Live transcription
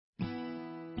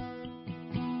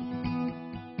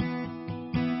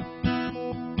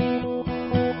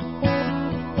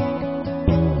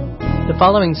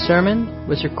following sermon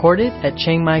was recorded at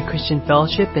Chiang Mai Christian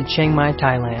Fellowship in Chiang Mai,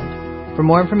 Thailand. For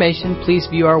more information, please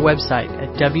view our website at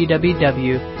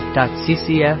www.ccfth.org.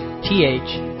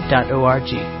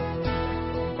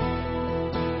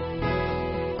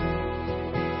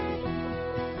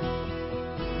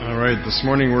 All right, this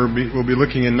morning we'll be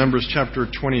looking in Numbers chapter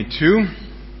 22.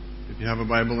 If you have a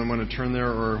Bible and want to turn there,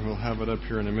 or we'll have it up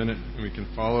here in a minute and we can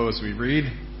follow as we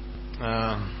read.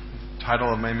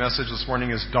 Title of my message this morning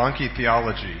is Donkey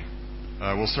Theology.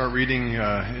 We'll start reading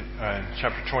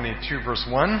chapter 22, verse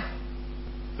 1.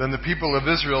 Then the people of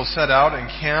Israel set out and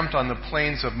camped on the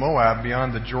plains of Moab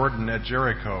beyond the Jordan at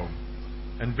Jericho.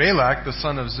 And Balak, the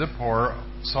son of Zippor,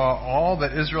 saw all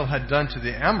that Israel had done to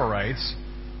the Amorites,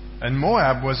 and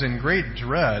Moab was in great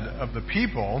dread of the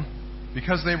people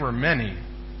because they were many.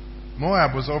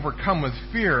 Moab was overcome with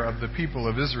fear of the people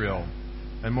of Israel.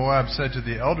 And Moab said to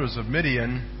the elders of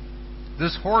Midian,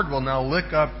 "This horde will now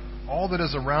lick up all that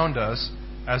is around us,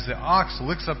 as the ox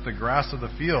licks up the grass of the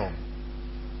field."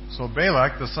 So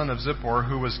Balak, the son of Zippor,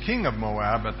 who was king of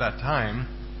Moab at that time,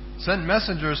 sent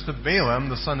messengers to Balaam,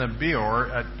 the son of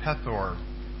Beor, at Pethor,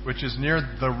 which is near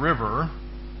the river,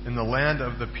 in the land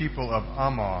of the people of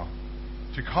Ammon,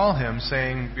 to call him,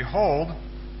 saying, "Behold,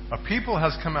 a people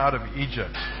has come out of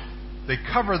Egypt. They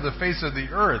cover the face of the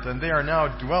earth, and they are now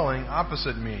dwelling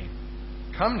opposite me.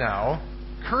 Come now,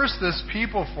 curse this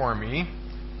people for me,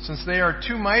 since they are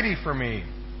too mighty for me.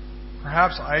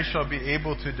 Perhaps I shall be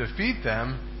able to defeat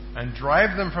them and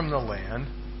drive them from the land,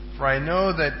 for I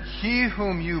know that he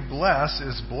whom you bless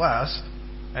is blessed,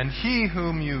 and he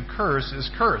whom you curse is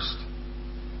cursed."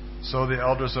 So the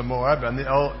elders of Moab and the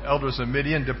elders of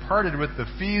Midian departed with the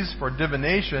fees for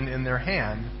divination in their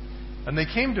hand, and they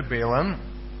came to Balaam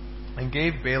and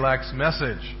gave Balak's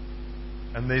message.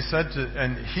 And he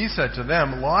said to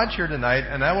them, "Lodge here tonight,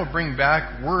 and I will bring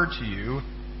back word to you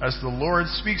as the Lord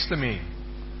speaks to me."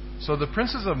 So the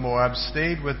princes of Moab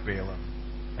stayed with Balaam.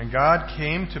 And God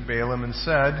came to Balaam and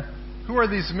said, "Who are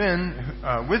these men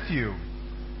with you?"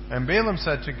 And Balaam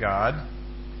said to God,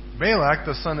 "Balak,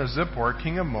 the son of Zippor,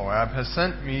 king of Moab, has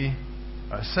sent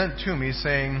to me,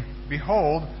 saying,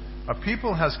 'Behold, a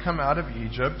people has come out of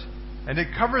Egypt, and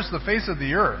it covers the face of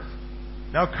the earth.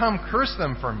 Now come, curse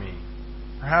them for me.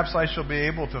 Perhaps I shall be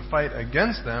able to fight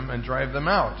against them and drive them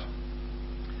out.'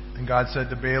 And God said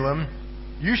to Balaam,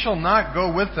 'You shall not go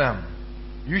with them.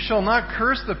 You shall not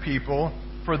curse the people,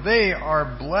 for they are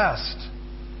blessed.'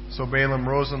 So Balaam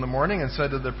rose in the morning and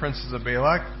said to the princes of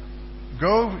Balak,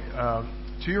 'Go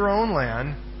to your own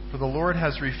land, for the Lord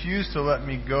has refused to let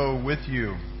me go with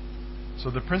you.'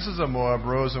 So the princes of Moab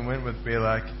rose and went with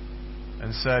Balak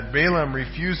and said, 'Balaam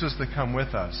refuses to come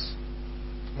with us.'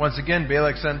 Once again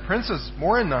Balak sent princes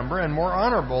more in number and more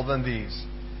honorable than these.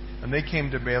 And they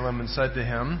came to Balaam and said to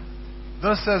him,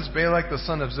 'Thus says Balak the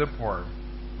son of Zippor,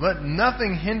 let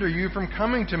nothing hinder you from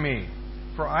coming to me,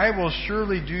 for I will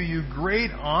surely do you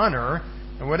great honor,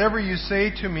 and whatever you say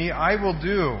to me I will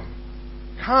do.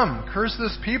 Come, curse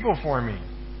this people for me.'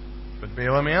 But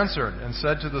Balaam answered and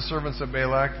said to the servants of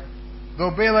Balak,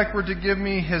 'Though Balak were to give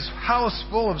me his house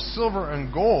full of silver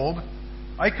and gold,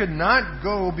 I could not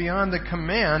go beyond the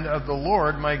command of the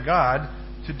Lord my God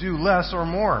to do less or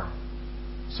more.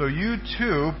 So you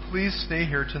too, please stay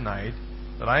here tonight,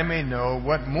 that I may know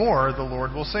what more the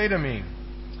Lord will say to me.'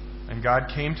 And God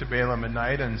came to Balaam at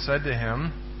night and said to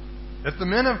him, 'If the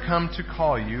men have come to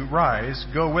call you, rise,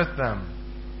 go with them,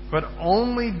 but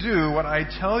only do what I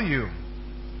tell you.'"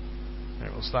 Okay,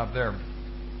 we'll stop there.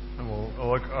 And we'll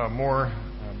look more,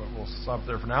 but we'll stop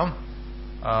there for now.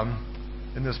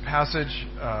 In this passage,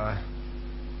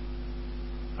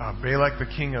 Balak, the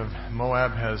king of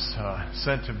Moab, has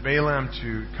sent to Balaam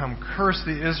to come curse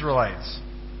the Israelites.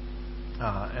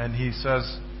 And he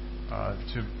says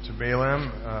to Balaam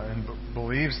and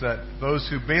believes that those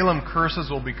who Balaam curses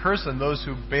will be cursed, and those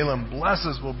who Balaam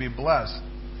blesses will be blessed.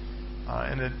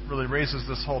 And it really raises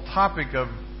this whole topic of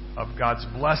God's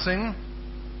blessing,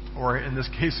 or in this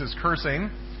case his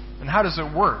cursing, and how does it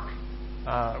work?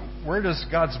 Where does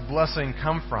God's blessing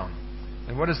come from?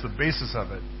 And what is the basis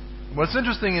of it? What's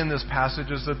interesting in this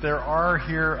passage is that there are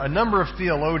here a number of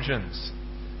theologians.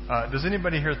 Does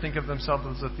anybody here think of themselves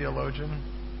as a theologian?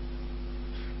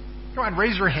 Come on,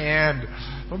 raise your hand.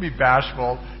 Don't be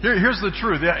bashful. Here's the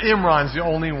truth. Yeah, Imran's the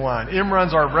only one.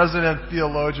 Imran's our resident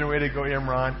theologian. Way to go,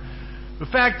 Imran. The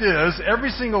fact is,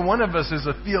 every single one of us is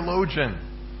a theologian.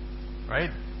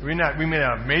 Right? We may not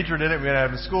have majored in it, we may not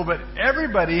have in school, but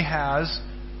everybody has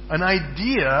an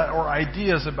idea or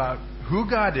ideas about who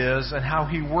God is and how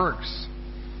He works.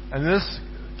 In this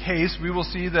case, we will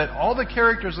see that all the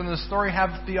characters in this story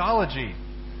have theology.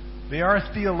 They are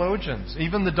theologians.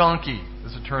 Even the donkey,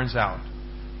 as it turns out,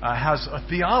 has a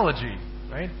theology,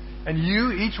 right? And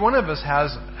each one of us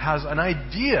has an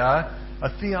idea, a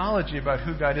theology about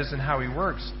who God is and how He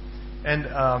works. And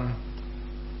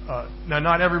now,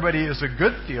 not everybody is a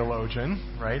good theologian,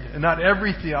 right? And not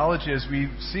every theology, as we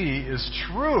see, is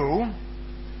true.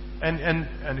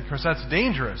 And of course, that's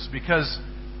dangerous because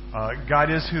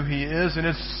God is who He is, and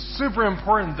it's super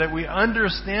important that we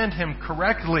understand Him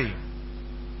correctly,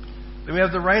 that we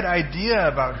have the right idea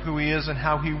about who He is and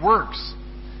how He works,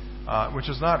 which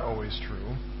is not always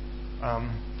true.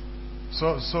 And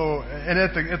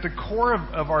at the core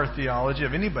of our theology,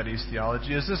 of anybody's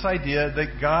theology, is this idea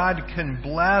that God can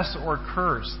bless or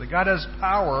curse, that God has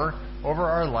power over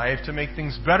our life to make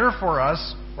things better for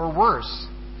us or worse.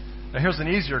 Now here's an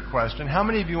easier question. How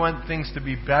many of you want things to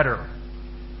be better?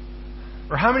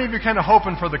 Or how many of you are kind of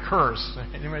hoping for the curse?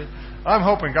 Anybody? I'm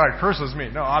hoping God curses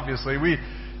me. No, obviously.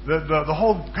 The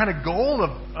whole kind of goal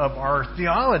of our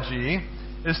theology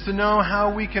is to know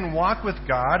how we can walk with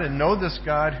God and know this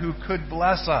God who could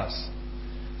bless us.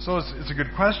 So it's a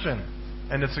good question.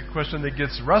 And it's a question that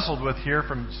gets wrestled with here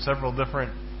from several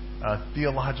different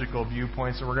theological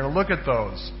viewpoints. And we're going to look at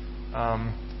those.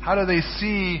 How do they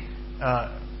see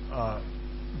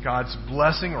God's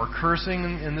blessing or cursing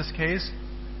in this case?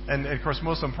 And of course,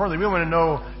 most importantly, we want to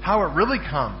know how it really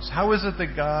comes. How is it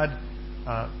that God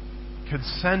could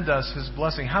send us His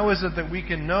blessing? How is it that we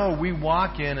can know we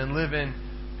walk in and live in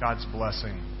God's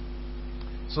blessing?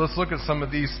 So let's look at some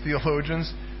of these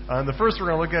theologians. The first we're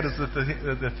going to look at is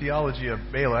the theology of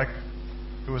Balak,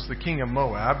 who was the king of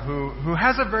Moab, who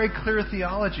has a very clear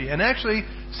theology. And actually,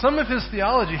 some of his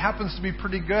theology happens to be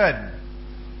pretty good.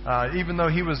 Even though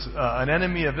he was an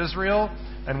enemy of Israel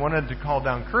and wanted to call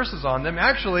down curses on them,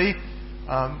 actually,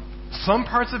 some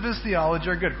parts of his theology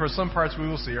are good. Of course, some parts we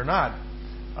will see are not.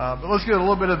 But let's get a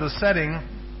little bit of the setting.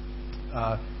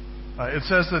 It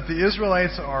says that the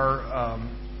Israelites are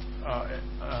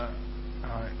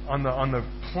on the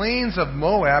plains of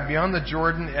Moab beyond the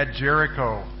Jordan at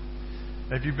Jericho.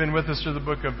 If you've been with us through the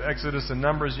book of Exodus and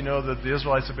Numbers, you know that the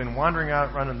Israelites have been wandering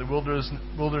around in the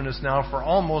wilderness now for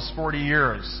almost 40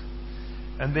 years.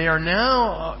 And they are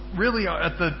now really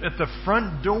at the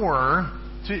front door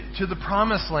to the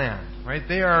promised land. Right?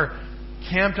 They are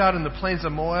camped out in the plains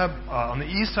of Moab on the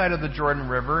east side of the Jordan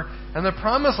River, and the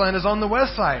promised land is on the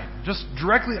west side, just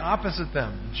directly opposite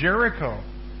them, Jericho.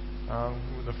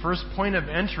 The first point of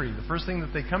entry, the first thing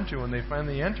that they come to when they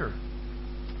finally enter.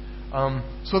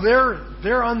 So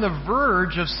they're on the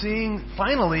verge of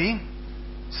finally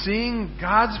seeing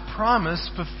God's promise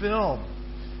fulfilled.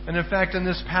 And in fact, in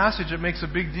this passage, it makes a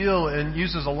big deal and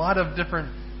uses a lot of different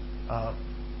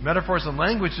metaphors and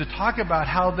language to talk about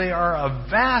how they are a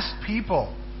vast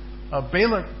people.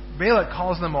 Balak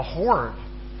calls them a horde.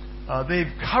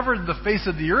 They've covered the face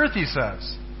of the earth, he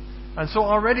says. And so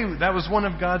already that was one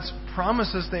of God's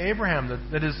promises to Abraham,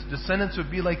 that his descendants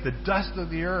would be like the dust of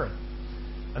the earth.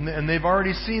 And they've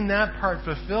already seen that part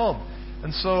fulfilled.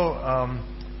 And so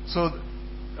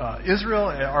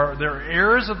Israel they're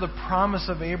heirs of the promise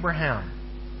of Abraham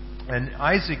and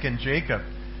Isaac and Jacob.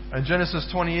 In Genesis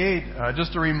 28,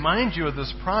 just to remind you of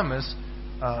this promise,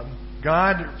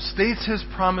 God states His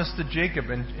promise to Jacob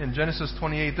in Genesis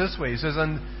 28 this way. He says,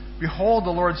 "And behold,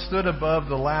 the Lord stood above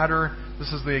the ladder."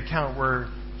 This is the account where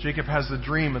Jacob has the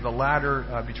dream of the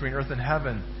ladder between earth and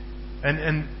heaven.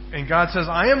 And God says,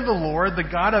 "I am the Lord, the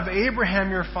God of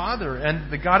Abraham your father, and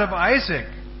the God of Isaac.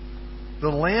 The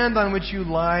land on which you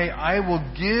lie, I will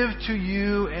give to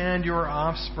you and your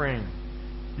offspring.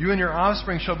 You and your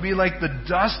offspring shall be like the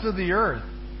dust of the earth,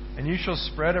 and you shall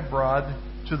spread abroad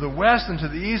to the west and to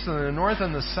the east and the north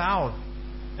and the south.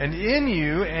 And in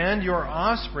you and your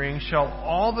offspring shall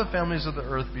all the families of the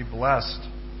earth be blessed.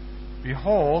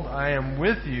 Behold, I am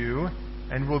with you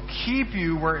and will keep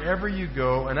you wherever you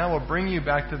go, and I will bring you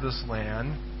back to this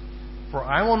land. For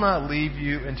I will not leave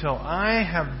you until I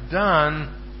have done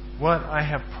what I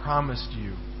have promised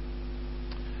you."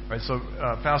 Right, so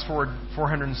fast forward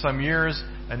 400 and some years,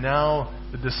 and now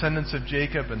the descendants of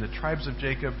Jacob and the tribes of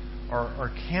Jacob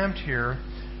are camped here.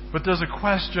 But there's a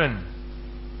question,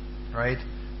 right?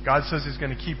 God says He's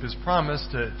going to keep His promise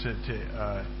to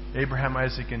Abraham,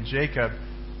 Isaac, and Jacob.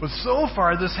 But so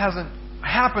far, this hasn't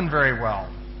happened very well.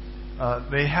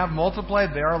 They have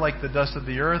multiplied. They are like the dust of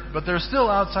the earth, but they're still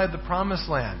outside the promised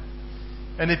land.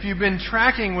 And if you've been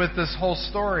tracking with this whole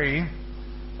story,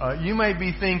 you might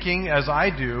be thinking, as I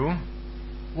do,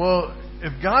 well,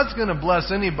 if God's going to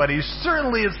bless anybody,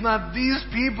 certainly it's not these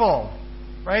people,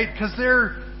 right? Because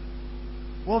they're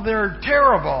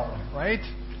terrible, right?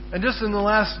 And just in the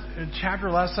last chapter,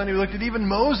 last Sunday, we looked at even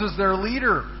Moses, their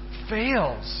leader,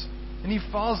 fails. And he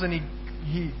falls and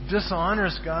he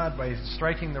dishonors God by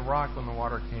striking the rock when the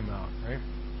water came out, right?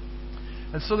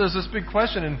 And so there's this big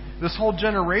question, and this whole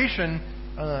generation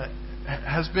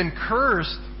has been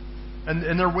cursed,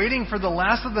 and they're waiting for the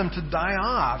last of them to die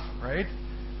off, right?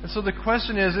 And so the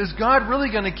question is God really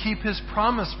going to keep His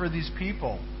promise for these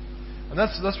people? And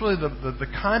that's really the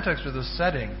context or the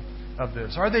setting of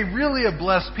this. Are they really a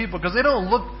blessed people? Because they don't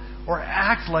look or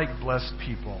act like blessed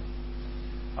people.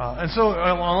 And so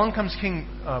along comes King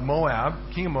of Moab,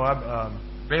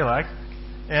 Balak,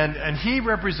 and he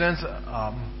represents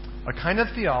a kind of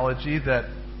theology that,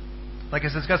 like I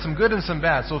said, it's got some good and some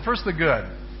bad. So first, the good.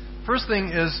 First thing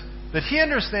is that he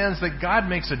understands that God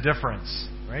makes a difference,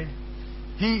 right?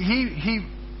 He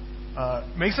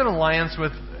makes an alliance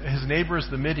with his neighbors,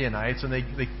 the Midianites, and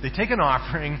they take an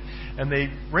offering and they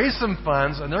raise some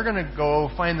funds, and they're going to go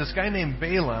find this guy named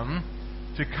Balaam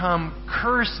to come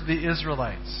curse the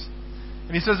Israelites.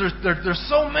 And he says, there's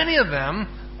so many of them,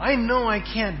 I know I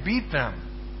can't beat them.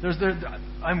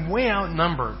 I'm way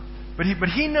outnumbered. But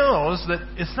he knows that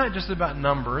it's not just about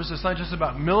numbers, it's not just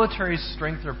about military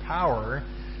strength or power,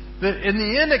 that in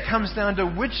the end it comes down to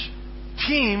which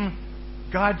team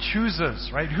God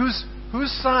chooses, right? Whose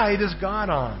side is God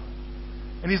on?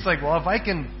 And he's like, well, if I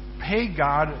can pay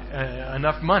God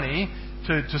enough money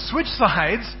to switch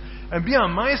sides and be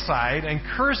on my side and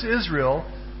curse Israel,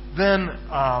 then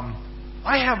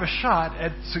I have a shot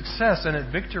at success and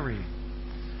at victory.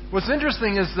 What's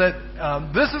interesting is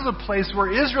that this is a place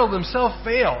where Israel themselves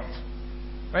failed,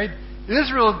 right?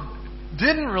 Israel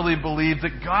didn't really believe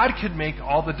that God could make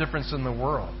all the difference in the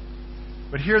world.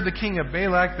 But here the king of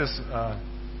Balak, this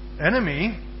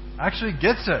enemy, actually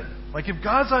gets it. Like, if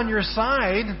God's on your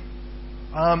side,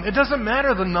 it doesn't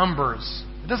matter the numbers.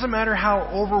 It doesn't matter how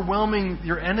overwhelming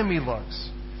your enemy looks.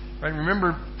 Right?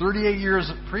 Remember 38 years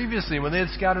previously when they had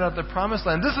scouted out the promised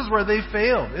land, this is where they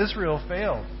failed. Israel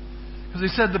failed. Because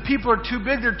they said, the people are too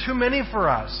big, they're too many for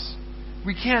us.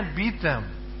 We can't beat them.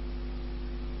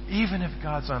 Even if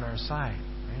God's on our side.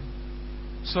 Right?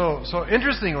 So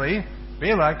interestingly,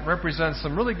 Balak represents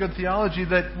some really good theology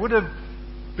that would have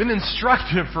been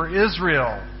instructive for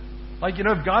Israel. Like,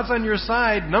 if God's on your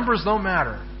side, numbers don't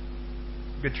matter.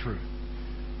 Good truth.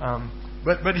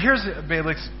 But here's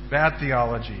Balak's bad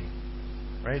theology.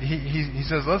 Right? He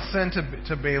says, let's send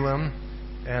to Balaam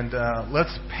and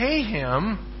let's pay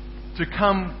him to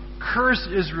come curse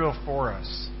Israel for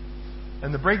us.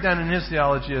 And the breakdown in his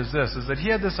theology is this, is that he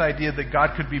had this idea that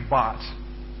God could be bought.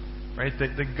 Right?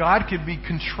 That God could be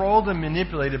controlled and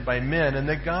manipulated by men, and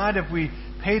that God, if we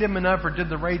paid him enough or did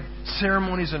the right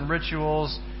ceremonies and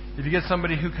rituals, if you get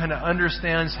somebody who kind of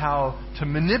understands how to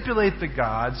manipulate the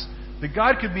gods, that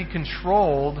God could be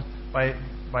controlled by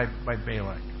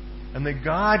Balak. And that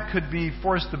God could be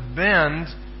forced to bend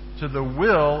to the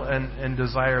will and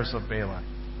desires of Balak.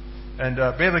 And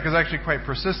Balak is actually quite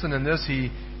persistent in this.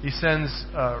 He sends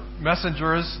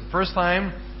messengers the first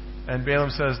time, and Balaam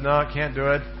says, no, I can't do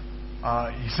it.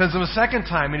 He sends them a second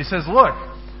time, and he says, look,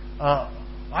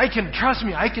 I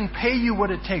can pay you what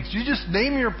it takes. You just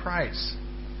name your price.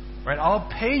 Right?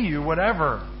 I'll pay you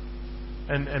whatever.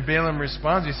 And Balaam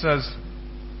responds, he says,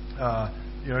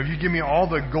 if you give me all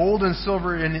the gold and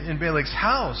silver in Balak's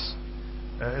house,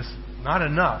 it's not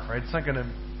enough, right?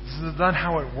 This is not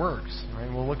how it works. Right?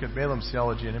 We'll look at Balaam's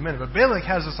theology in a minute. But Balak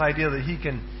has this idea that he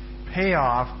can pay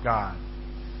off God.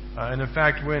 And in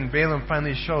fact, when Balaam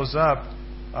finally shows up,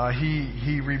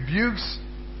 he rebukes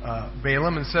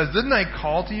Balaam and says, didn't I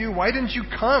call to you? Why didn't you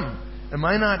come? Am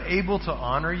I not able to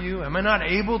honor you? Am I not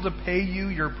able to pay you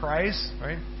your price?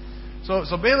 Right? So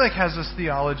Balak has this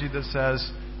theology that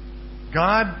says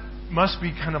God must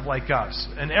be kind of like us.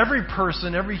 And every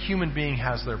person, every human being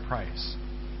has their price.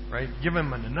 Right? Give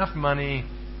them enough money,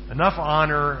 enough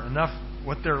honor, enough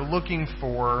what they're looking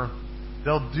for.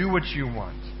 They'll do what you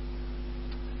want.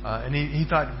 And he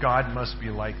thought God must be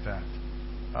like that.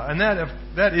 And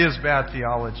that is bad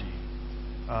theology.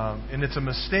 And it's a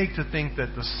mistake to think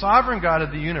that the sovereign God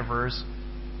of the universe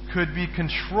could be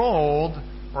controlled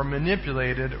or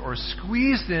manipulated or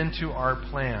squeezed into our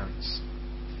plans.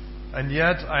 And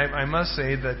yet, I must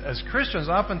say that as Christians,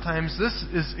 oftentimes this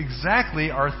is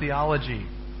exactly our theology.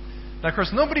 Now, of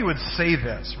course, nobody would say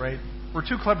this, right? We're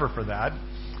too clever for that.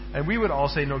 And we would all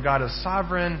say, no, God is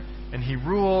sovereign, and He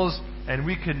rules, and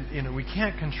we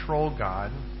can't control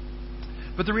God.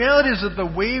 But the reality is that the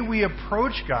way we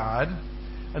approach God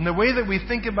and the way that we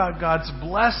think about God's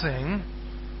blessing,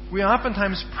 we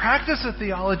oftentimes practice a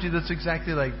theology that's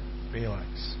exactly like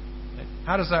Balak's.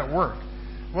 How does that work?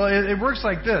 Well, it works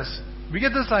like this. We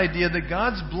get this idea that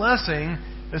God's blessing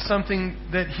is something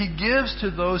that He gives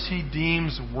to those He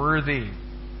deems worthy.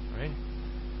 Right?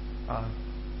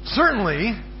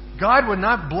 Certainly, God would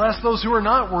not bless those who are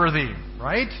not worthy.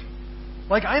 Right?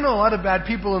 Like, I know a lot of bad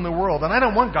people in the world, and I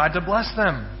don't want God to bless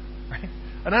them. Right?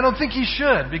 And I don't think He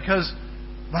should, because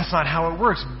that's not how it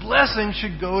works. Blessing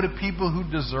should go to people who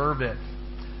deserve it.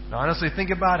 Now, honestly, think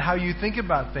about how you think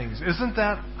about things. Isn't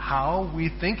that how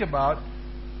we think about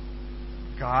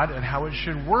God and how it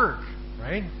should work?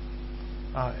 Right?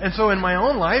 And so in my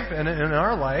own life and in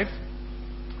our life,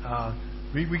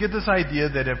 we get this idea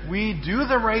that if we do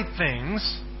the right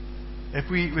things, if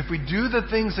we do the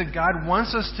things that God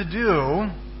wants us to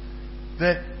do,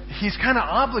 that He's kind of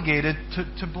obligated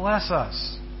to bless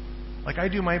us. Like, I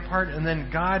do my part, and then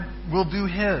God will do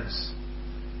His.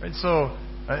 Right? So,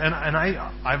 and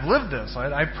I've lived this.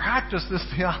 I practice this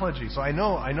theology, so I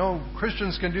know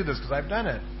Christians can do this because I've done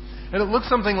it. And it looks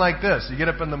something like this: you get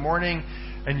up in the morning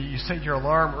and you set your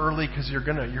alarm early because you're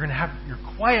gonna have your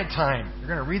quiet time. You're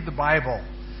gonna read the Bible,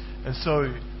 and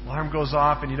so alarm goes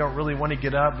off and you don't really want to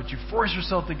get up, but you force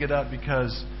yourself to get up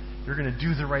because you're going to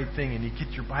do the right thing, and you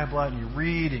get your Bible out and you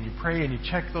read and you pray and you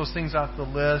check those things off the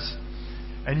list,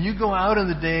 and you go out in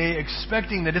the day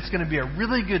expecting that it's going to be a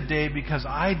really good day because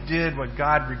I did what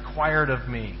God required of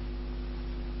me,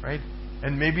 right?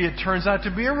 And maybe it turns out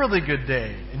to be a really good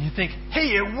day, and you think,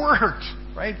 hey, it worked,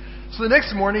 right? So the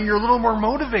next morning you're a little more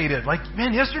motivated, like,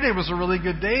 man, yesterday was a really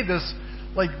good day. This,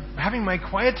 like, having my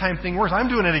quiet time thing works. I'm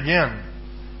doing it again.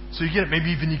 So you get, maybe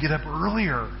even you get up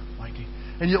earlier,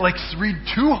 and you read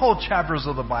 2 whole chapters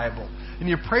of the Bible, and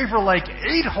you pray for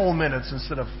 8 whole minutes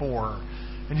instead of 4,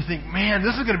 and you think, man,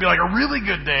 this is going to be like a really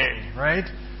good day, right?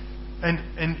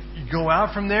 And you go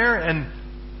out from there, and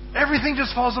everything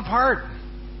just falls apart.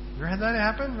 You ever had that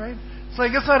happen, right? It's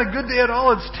like, it's not a good day at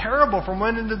all. It's terrible from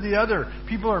one end to the other.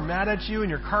 People are mad at you, and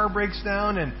your car breaks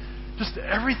down, and just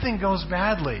everything goes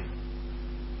badly.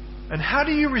 And how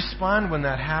do you respond when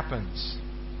that happens?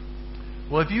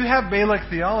 Well, if you have Balak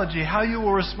theology, how you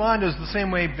will respond is the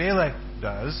same way Balak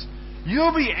does.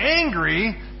 You'll be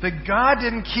angry that God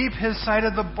didn't keep His side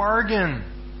of the bargain.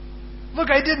 Look,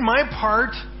 I did my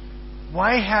part.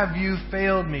 Why have you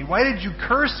failed me? Why did you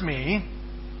curse me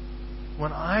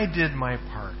when I did my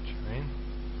part? Right?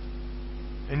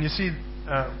 And you see,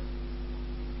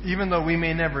 even though we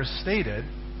may never state it,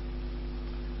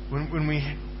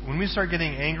 when we start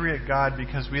getting angry at God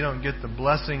because we don't get the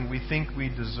blessing we think we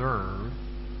deserve,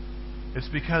 it's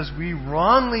because we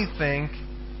wrongly think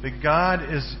that God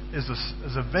is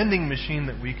a vending machine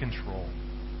that we control.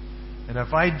 And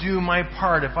if I do my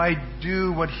part, if I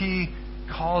do what He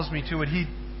calls me to, what He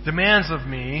demands of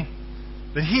me,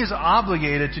 then He's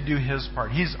obligated to do His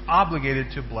part. He's obligated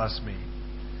to bless me.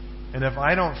 And if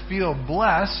I don't feel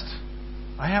blessed,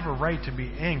 I have a right to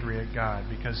be angry at God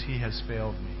because He has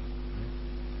failed me.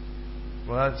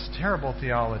 Well, that's terrible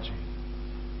theology.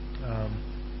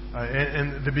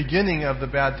 And the beginning of the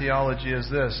bad theology is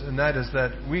this, and that is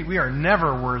that we are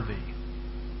never worthy.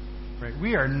 Right?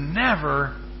 We are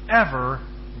never, ever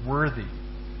worthy.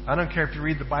 I don't care if you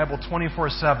read the Bible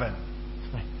 24/7.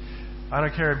 I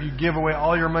don't care if you give away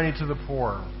all your money to the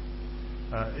poor.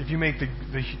 If you make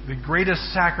the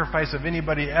greatest sacrifice of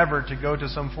anybody ever to go to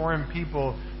some foreign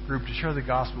people group to share the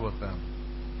gospel with them.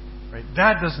 Right?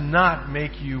 That does not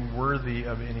make you worthy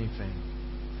of anything.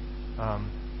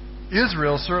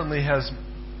 Israel certainly has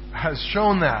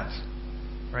shown that.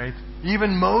 Right?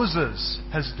 Even Moses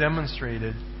has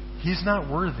demonstrated he's not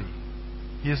worthy.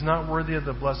 He is not worthy of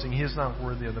the blessing. He is not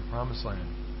worthy of the promised land.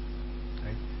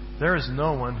 Right? There is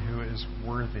no one who is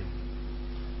worthy.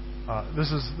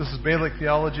 This is Balak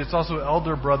theology. It's also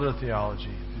elder brother theology.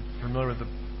 If you're familiar with the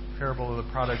parable of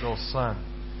the prodigal son.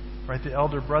 Right? The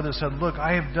elder brother said, look,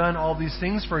 I have done all these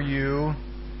things for you,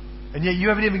 and yet you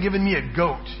haven't even given me a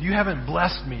goat. You haven't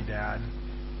blessed me, Dad.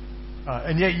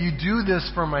 And yet you do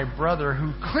this for my brother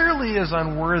who clearly is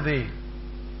unworthy.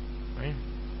 Right?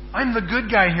 I'm the good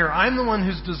guy here. I'm the one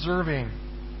who's deserving.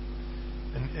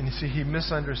 And you see, he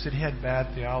misunderstood. He had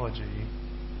bad theology.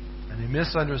 And he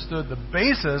misunderstood the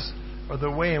basis or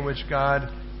the way in which God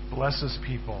blesses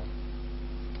people.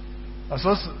 So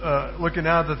let's look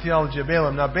now at the theology of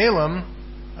Balaam. Now, Balaam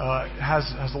has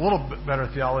a little bit better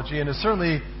theology, and it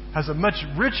certainly has a much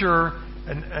richer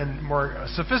and more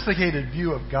sophisticated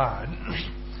view of God.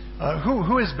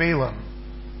 Who is Balaam?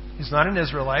 He's not an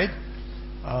Israelite.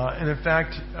 And in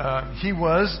fact, he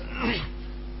was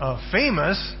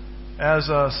famous as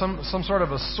some sort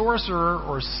of a sorcerer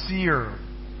or seer.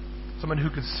 Someone who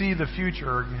could see the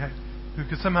future, who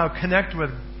could somehow connect with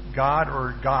God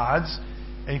or gods,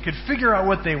 and could figure out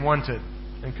what they wanted,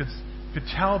 and could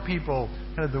tell people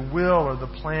kind of the will or the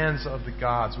plans of the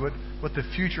gods, what the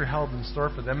future held in store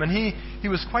for them. And he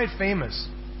was quite famous.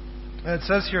 And it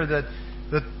says here that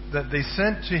they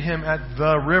sent to him at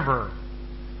the river.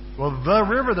 Well, the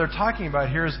river they're talking about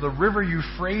here is the river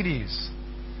Euphrates.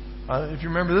 If you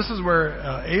remember, this is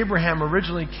where Abraham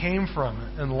originally came from,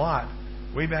 and Lot,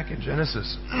 way back in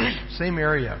Genesis. Same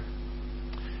area.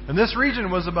 And this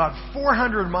region was about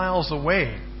 400 miles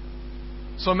away.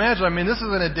 So imagine, this is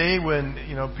in a day when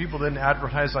people didn't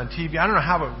advertise on TV. I don't know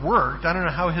how it worked. I don't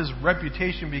know how his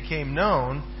reputation became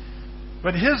known.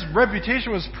 But his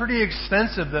reputation was pretty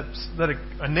extensive that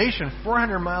a nation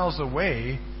 400 miles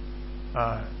away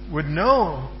would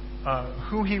know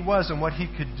who he was and what he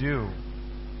could do.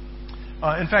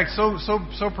 In fact,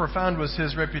 so profound was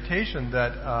his reputation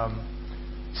that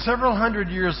several hundred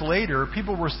years later,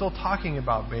 people were still talking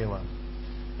about Balaam.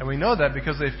 And we know that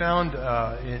because they found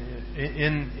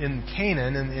in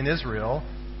Canaan, in Israel,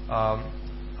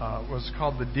 was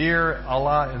called the Deir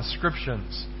Allah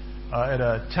inscriptions at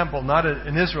a temple, not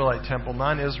an Israelite temple,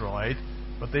 non-Israelite,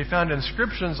 but they found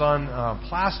inscriptions on a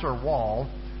plaster wall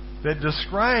that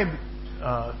describe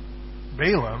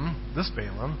this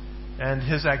Balaam, and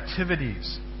his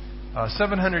activities.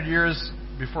 700 years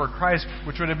before Christ,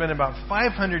 which would have been about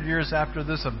 500 years after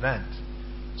this event.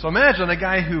 So imagine a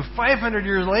guy who 500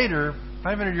 years later,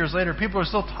 people are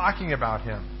still talking about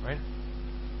him, right?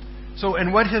 So,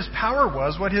 and what his power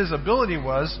was, what his ability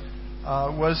was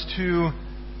to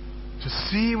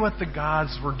see what the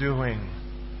gods were doing.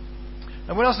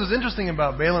 And what else is interesting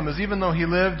about Balaam is even though he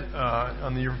lived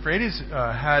on the Euphrates,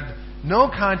 had no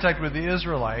contact with the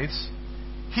Israelites,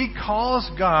 he calls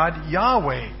God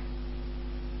Yahweh.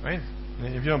 Right?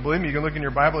 And if you don't believe me, you can look in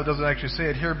your Bible. It doesn't actually say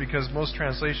it here because most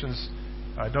translations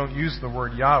don't use the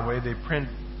word Yahweh. They print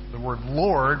the word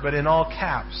Lord, but in all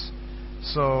caps.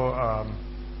 So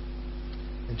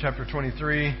in chapter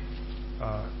 23,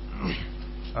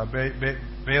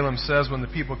 Balaam says when the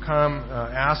people come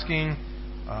asking,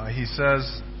 he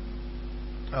says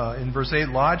in verse 8,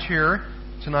 "Lodge here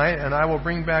tonight, and I will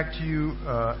bring back to you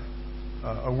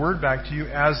a word back to you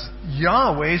as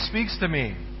Yahweh speaks to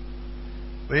me."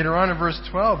 Later on in verse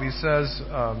 12, he says,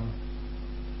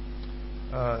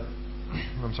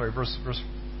 verse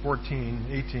 14,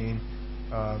 18,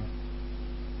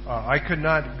 "I could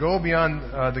not go beyond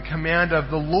the command of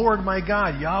the Lord my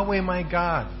God, Yahweh my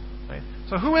God." Right?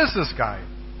 So who is this guy?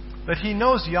 That he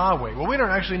knows Yahweh. Well, we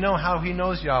don't actually know how he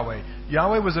knows Yahweh.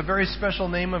 Yahweh was a very special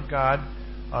name of God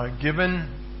given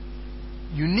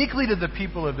uniquely to the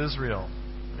people of Israel.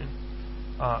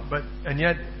 Right? And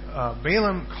yet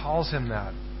Balaam calls him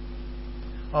that.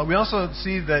 We also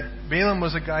see that Balaam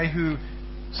was a guy who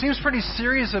seems pretty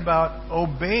serious about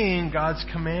obeying God's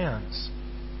commands.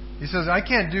 He says, I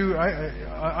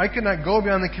cannot go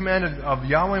beyond the command of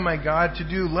Yahweh my God to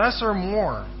do less or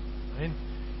more. Right?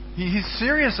 He's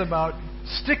serious about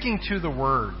sticking to the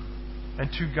Word and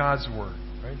to God's Word.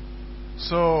 Right?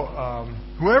 So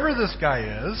whoever this guy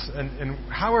is, and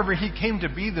however he came to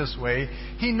be this way,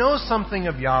 he knows something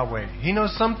of Yahweh. He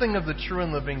knows something of the true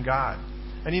and living God.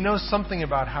 And he knows something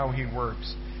about how he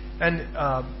works. And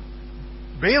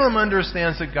Balaam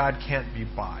understands that God can't be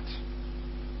bought.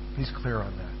 He's clear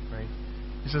on that, right?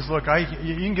 He says, "Look,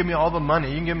 you can give me all the money,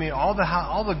 you can give me all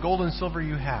the gold and silver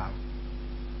you have,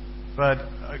 but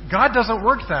God doesn't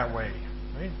work that way,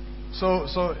 right?"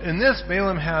 So in this,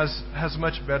 Balaam has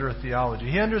much better theology.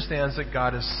 He understands that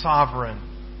God is sovereign.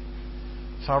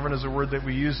 Sovereign is a word that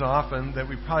we use often that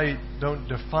we probably don't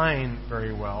define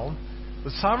very well.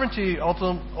 But sovereignty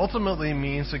ultimately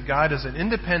means that God is an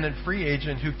independent free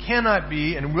agent who cannot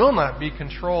be and will not be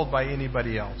controlled by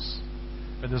anybody else.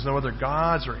 That there's no other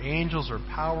gods or angels or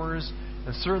powers,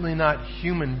 and certainly not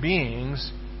human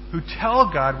beings who tell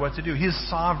God what to do. He is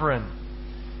sovereign.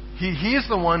 He is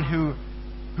the one who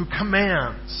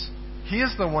commands. He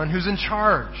is the one who's in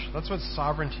charge. That's what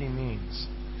sovereignty means.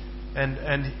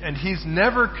 And he's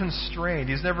never constrained.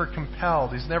 He's never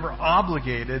compelled. He's never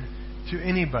obligated to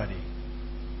anybody.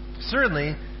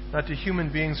 Certainly not to human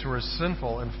beings who are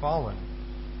sinful and fallen.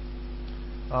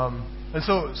 And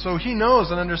so he knows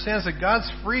and understands that God's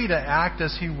free to act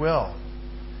as He will.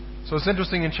 So it's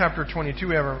interesting in chapter 22,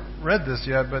 we haven't read this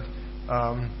yet, but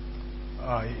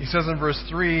he says in verse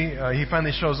 3, he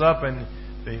finally shows up and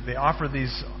they offer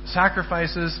these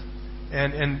sacrifices,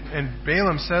 and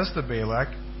Balaam says to Balak,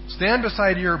 "Stand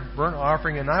beside your burnt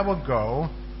offering and I will go.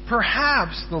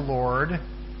 Perhaps the Lord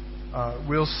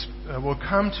will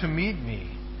come to meet me,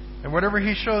 and whatever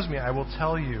He shows me, I will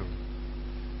tell you."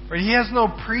 Right? He has no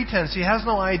pretense. He has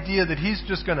no idea that he's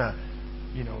just going to,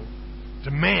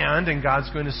 demand and God's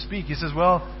going to speak. He says,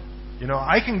 "Well,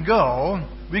 I can go,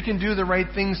 we can do the right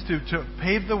things to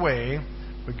pave the way,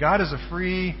 but God is a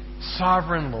free,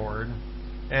 sovereign Lord.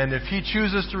 And if He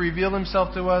chooses to reveal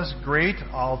Himself to us, great,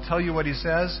 I'll tell you what He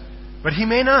says. But He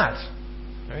may not.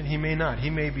 Right? He may not. He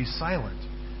may be silent.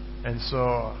 And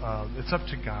so it's up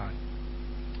to God.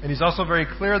 And He's also very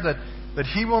clear that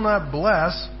He will not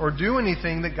bless or do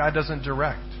anything that God doesn't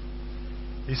direct.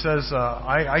 He says,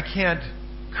 I can't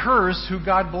curse who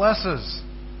God blesses.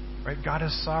 Right? God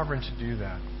is sovereign to do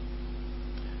that.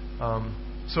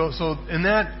 So in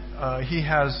that, He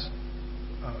has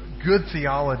good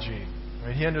theology.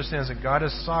 Right? He understands that God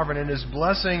is sovereign, and His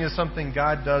blessing is something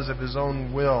God does of His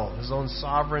own will, His own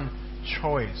sovereign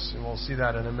choice. And we'll see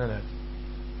that in a minute.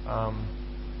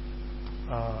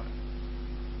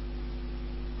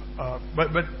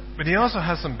 But He also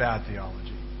has some bad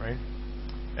theology, right?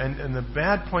 And the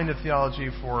bad point of theology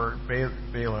for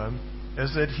Balaam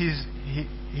is that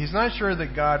he's not sure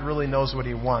that God really knows what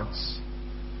He wants,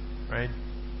 right?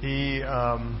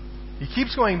 He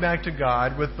keeps going back to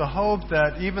God with the hope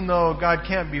that even though God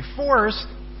can't be forced,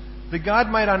 that God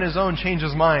might on His own change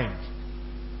His mind.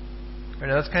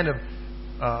 And that's kind of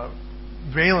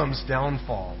Balaam's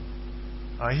downfall.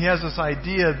 He has this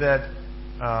idea that,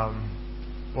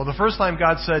 the first time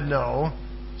God said no,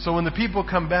 so when the people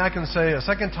come back and say a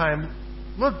second time,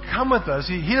 look, come with us,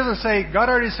 he doesn't say, God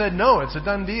already said no, it's a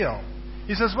done deal.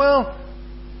 He says, well,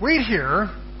 wait here.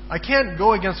 I can't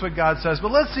go against what God says,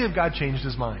 but let's see if God changed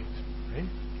His mind. Right?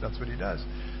 That's what He does.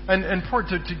 And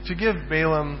to give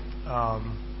Balaam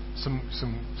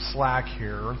some slack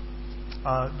here,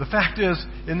 the fact is,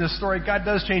 in this story, God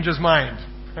does change His mind.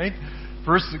 Right?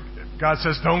 First, God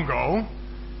says, don't go.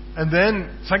 And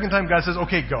then, second time, God says,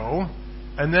 okay, go.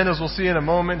 And then, as we'll see in a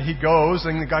moment, He goes,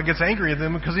 and God gets angry at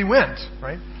him because he went.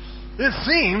 Right? It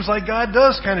seems like God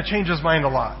does kind of change His mind a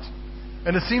lot.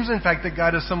 And it seems, in fact, that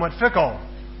God is somewhat fickle.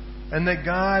 And that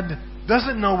God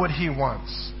doesn't know what He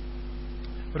wants.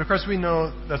 But, of course, we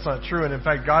know that's not true. And, in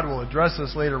fact, God will address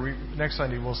this later. Next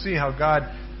Sunday, we'll see how God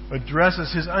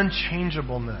addresses His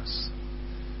unchangeableness.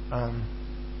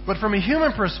 But from a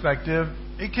human perspective,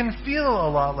 it can feel a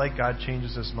lot like God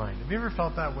changes His mind. Have you ever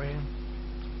felt that way?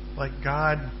 Like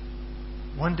God,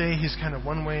 one day He's kind of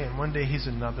one way and one day He's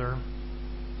another.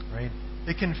 Right?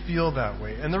 It can feel that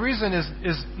way. And the reason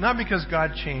is not because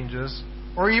God changes,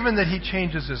 or even that He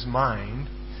changes His mind,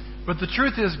 but the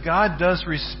truth is God does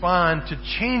respond to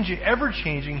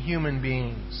ever-changing human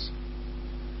beings.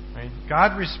 Right?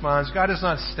 God responds. God is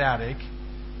not static.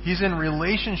 He's in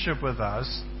relationship with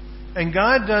us. And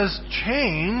God does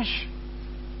change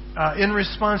in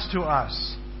response to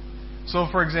us. So,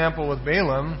 for example, with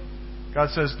Balaam, God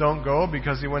says, don't go,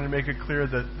 because He wanted to make it clear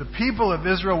that the people of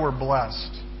Israel were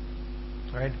blessed.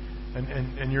 Right?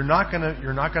 And you're not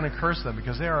gonna curse them,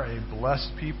 because they are a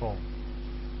blessed people.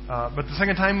 But the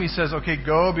second time He says, okay,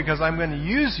 go, because I'm going to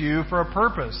use you for a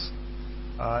purpose.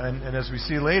 And as we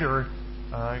see later,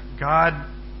 God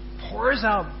pours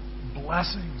out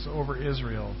blessings over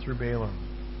Israel through Balaam.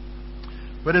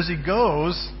 But as he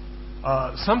goes,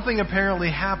 something apparently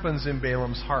happens in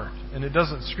Balaam's heart. And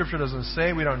Scripture doesn't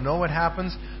say, we don't know what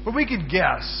happens, but we could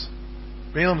guess.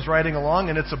 Balaam's riding along,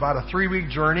 and it's about a 3-week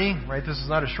journey, right? This is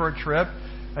not a short trip.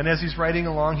 And as he's riding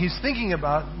along, he's thinking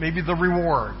about maybe the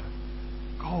reward.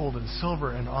 Gold and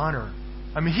silver and honor.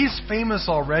 I mean, he's famous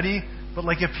already, but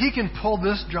like if he can pull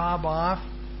this job off,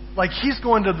 like he's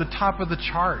going to the top of the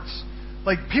charts.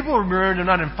 Like people remember him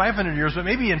not in 500 years, but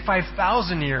maybe in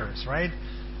 5,000 years, right?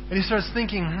 And he starts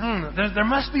thinking, there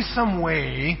must be some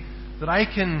way that I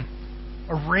can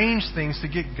arrange things to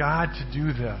get God to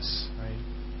do this, right?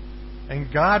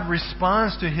 And God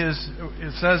responds to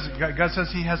God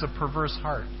says He has a perverse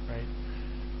heart, right?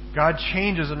 God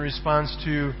changes in response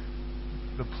to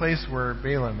the place where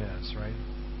Balaam is, right?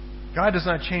 God does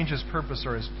not change His purpose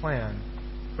or His plan,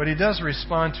 but He does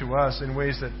respond to us in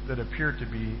ways that appear to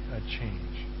be a change.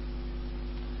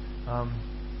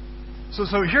 So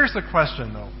here's the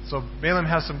question, though. So Balaam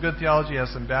has some good theology, has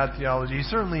some bad theology. He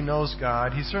certainly knows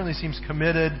God. He certainly seems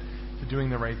committed to doing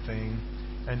the right thing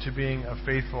and to being a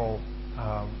faithful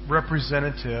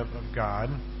representative of God,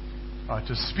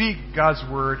 to speak God's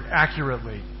word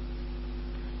accurately.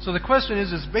 So the question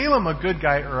is Balaam a good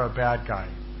guy or a bad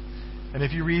guy? And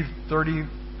if you read 30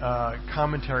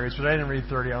 commentaries, but I didn't read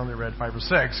 30, I only read 5 or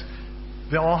 6,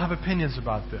 they all have opinions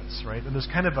about this, right? And there's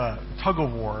kind of a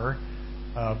tug-of-war.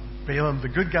 Balaam the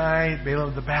good guy,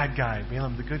 Balaam the bad guy,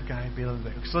 Balaam the good guy, Balaam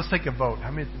the... So let's take a vote. How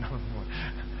many?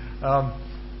 No.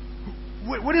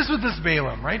 What is with this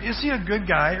Balaam, right? Is he a good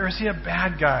guy or is he a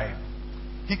bad guy?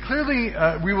 He clearly,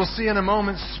 we will see in a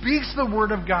moment, speaks the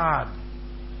word of God.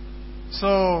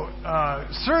 So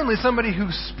certainly somebody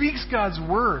who speaks God's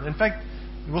word. In fact,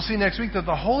 we'll see next week that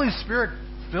the Holy Spirit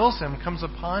fills him, comes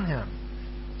upon him.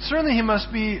 Certainly he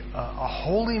must be a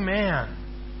holy man.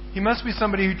 He must be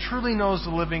somebody who truly knows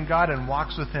the living God and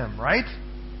walks with him, right?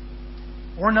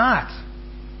 Or not.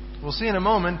 We'll see in a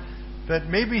moment that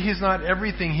maybe he's not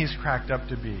everything he's cracked up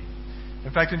to be.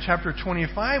 In fact, in chapter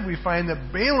 25, we find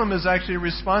that Balaam is actually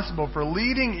responsible for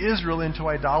leading Israel into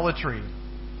idolatry.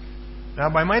 Now,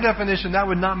 by my definition, that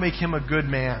would not make him a good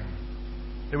man.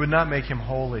 It would not make him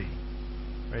holy.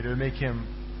 Right? It would make him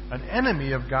an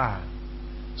enemy of God.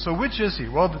 So which is he?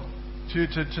 Well,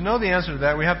 to know the answer to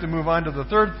that, we have to move on to the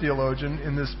third theologian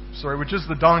in this story, which is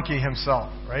the donkey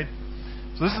himself, right?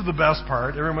 So this is the best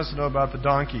part. Everyone wants to know about the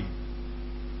donkey.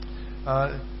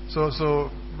 So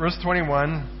verse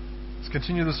 21, let's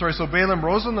continue the story. So Balaam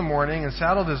rose in the morning and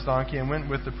saddled his donkey and went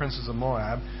with the princes of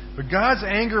Moab. But God's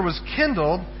anger was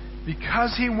kindled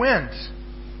because he went.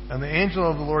 And the angel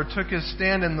of the Lord took his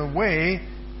stand in the way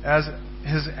as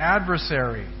his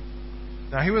adversary.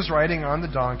 Now he was riding on the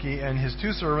donkey, and his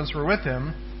two servants were with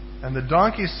him. And the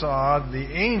donkey saw the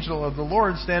angel of the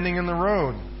Lord standing in the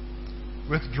road,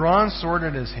 with drawn sword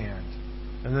in his hand.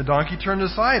 And the donkey turned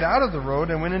aside out of the road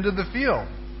and went into the field.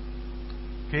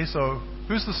 Okay, so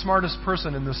who's the smartest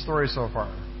person in this story so far?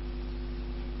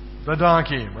 The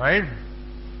donkey, right?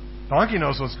 Donkey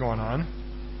knows what's going on.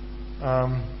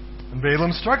 And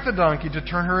Balaam struck the donkey to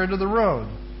turn her into the road.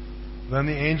 Then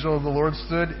the angel of the Lord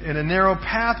stood in a narrow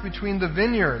path between the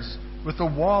vineyards, with a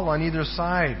wall on either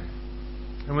side.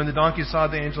 And when the donkey saw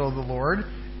the angel of the Lord,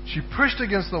 she pushed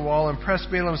against the wall and pressed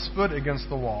Balaam's foot against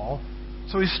the wall.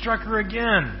 So he struck her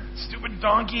again. Stupid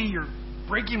donkey, you're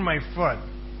breaking my foot.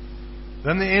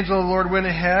 Then the angel of the Lord went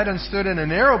ahead and stood in a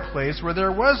narrow place where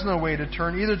there was no way to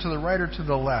turn either to the right or to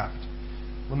the left.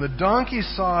 When the donkey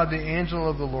saw the angel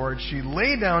of the Lord, she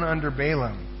lay down under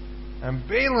Balaam. And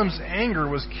Balaam's anger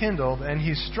was kindled, and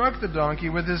he struck the donkey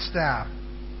with his staff.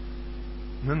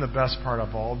 And then the best part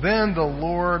of all. Then the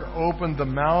Lord opened the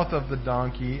mouth of the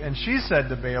donkey, and she said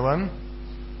to Balaam,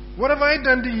 "What have I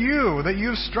done to you that you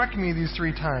have struck me these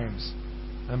 3 times?"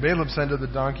 And Balaam said to the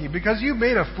donkey, "Because you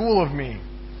made a fool of me."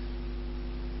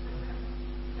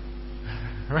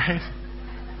 Right?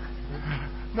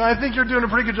 No, I think you're doing a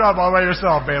pretty good job all by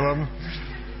yourself, Balaam.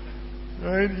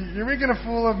 Right? You're making a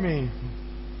fool of me.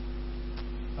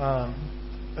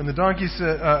 And the donkey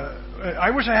said,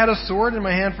 "I wish I had a sword in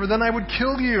my hand, for then I would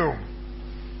kill you."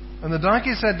 And the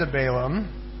donkey said to Balaam,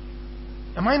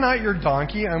 "Am I not your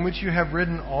donkey on which you have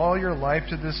ridden all your life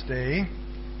to this day?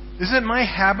 Is it my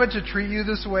habit to treat you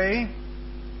this way?"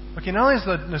 Okay,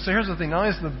 so here's the thing. Not only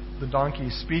is the donkey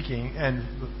speaking and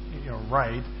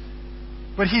right,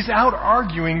 but he's out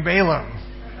arguing Balaam.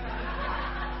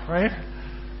 Right?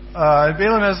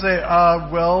 Balaam has to say,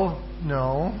 "Well,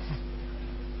 no.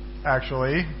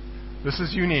 Actually, this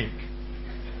is unique."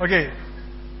 Okay,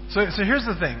 so here's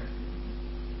the thing.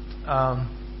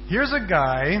 Here's a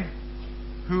guy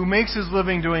who makes his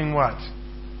living doing what?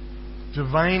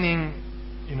 Divining,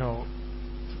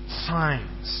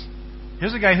 signs.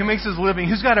 Here's a guy who makes his living,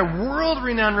 who's got a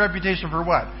world-renowned reputation for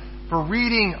what? For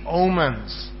reading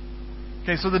omens.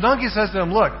 Okay, so the donkey says to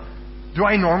him, "Look, do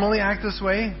I normally act this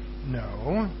way?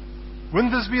 No.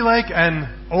 Wouldn't this be like an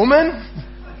omen?"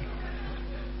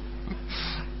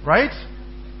 Right?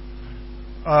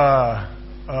 Right.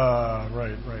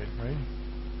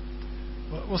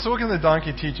 Well, so what can the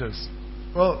donkey teach us?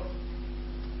 Well,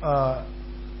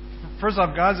 first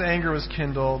off, God's anger was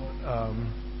kindled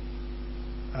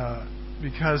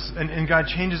because, and God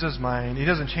changes his mind. He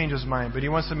doesn't change his mind, but he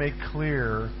wants to make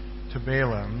clear to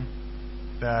Balaam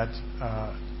that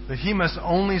he must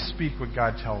only speak what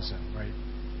God tells him. Right?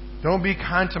 Don't be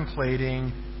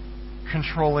contemplating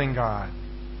controlling God,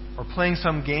 or playing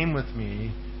some game with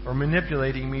me, or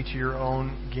manipulating me to your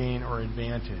own gain or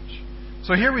advantage.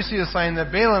 So here we see a sign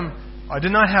that Balaam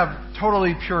did not have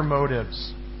totally pure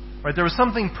motives. Right? There was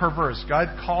something perverse. God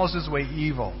calls his way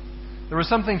evil. There was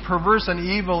something perverse and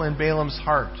evil in Balaam's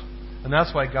heart, and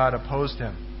that's why God opposed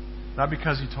him, not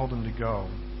because he told him to go.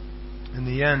 In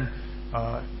the end,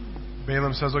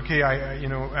 Balaam says, "Okay,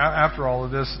 after all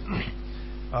of this."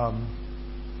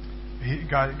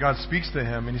 God speaks to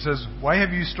him, and he says, "Why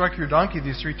have you struck your donkey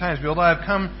these 3 times? Behold, I have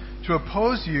come to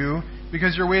oppose you,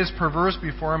 because your way is perverse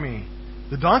before me.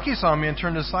 The donkey saw me and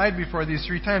turned aside before these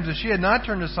 3 times. If she had not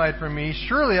turned aside from me,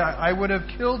 surely I would have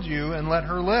killed you and let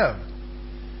her live."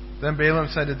 Then Balaam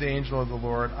said to the angel of the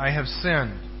Lord, "I have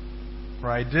sinned,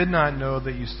 for I did not know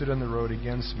that you stood on the road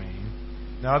against me.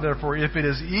 Now therefore, if it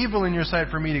is evil in your sight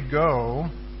for me to go,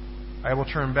 I will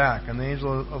turn back." And the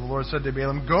angel of the Lord said to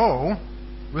Balaam, "Go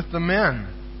with the men,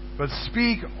 but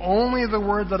speak only the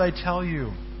word that I tell you.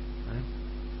 Right?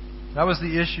 That was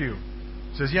the issue.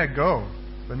 He says, yeah, go.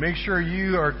 But make sure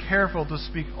you are careful to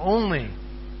speak only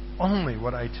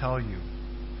what I tell you.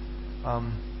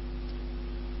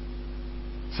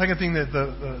 Second thing that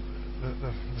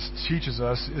this teaches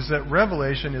us is that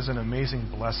revelation is an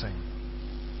amazing blessing.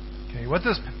 Okay, what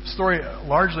this story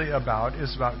largely about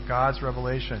is about God's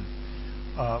revelation.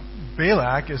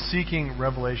 Balak is seeking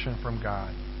revelation from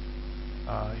God.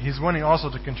 He's wanting also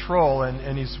to control,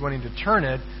 and he's wanting to turn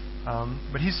it,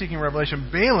 but he's seeking revelation.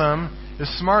 Balaam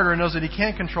is smarter and knows that he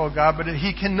can't control God, but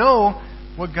he can know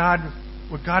what God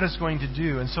is going to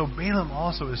do. And so Balaam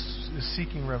also is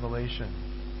seeking revelation.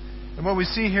 And what we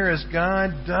see here is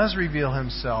God does reveal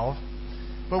himself.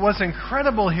 But what's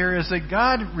incredible here is that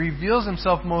God reveals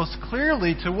himself most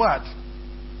clearly to what?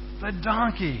 The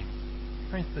donkey.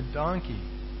 Right? The donkey.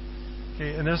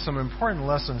 Okay, and there's some important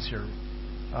lessons here.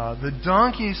 The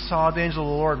donkey saw the angel of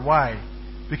the Lord. Why?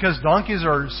 Because donkeys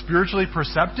are spiritually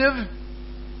perceptive?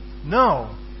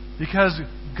 No. Because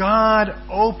God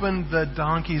opened the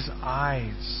donkey's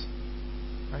eyes.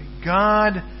 Right?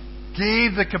 God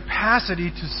gave the capacity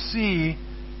to see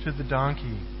to the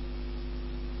donkey.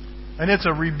 And it's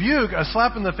a rebuke, a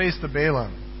slap in the face to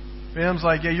Balaam. Balaam's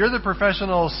like, yeah, you're the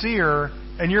professional seer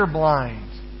and you're blind.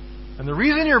 And the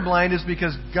reason you're blind is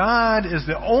because God is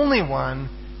the only one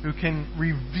who can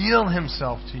reveal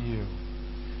himself to you.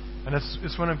 And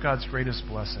it's one of God's greatest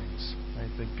blessings, right?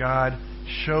 That God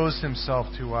shows himself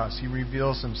to us. He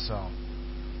reveals himself.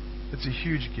 It's a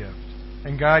huge gift.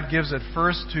 And God gives it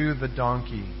first to the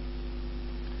donkey.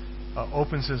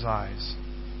 Opens his eyes.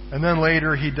 And then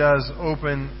later he does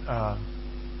open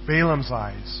Balaam's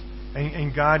eyes.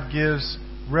 And God gives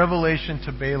revelation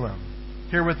to Balaam.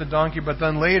 Here with the donkey, but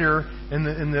then later in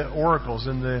the oracles,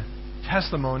 in the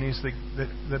testimonies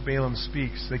that Balaam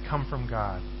speaks, they come from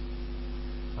God.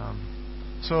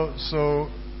 So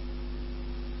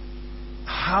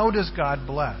how does God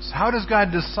bless? How does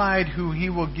God decide who he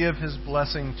will give his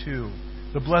blessing to?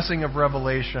 The blessing of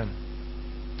revelation.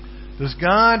 Does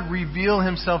God reveal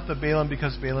himself to Balaam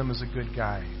because Balaam is a good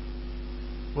guy?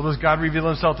 Well, does God reveal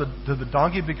himself to the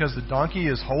donkey because the donkey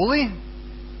is holy?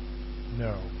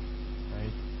 No.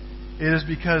 Right? It is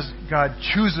because God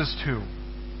chooses to.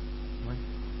 Right?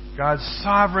 God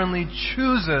sovereignly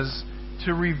chooses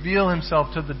to reveal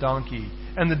himself to the donkey.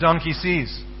 And the donkey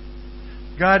sees.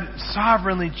 God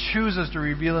sovereignly chooses to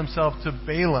reveal himself to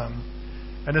Balaam.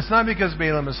 And it's not because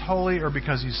Balaam is holy or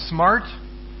because he's smart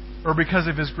or because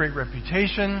of his great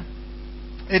reputation.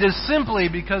 It is simply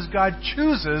because God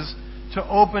chooses to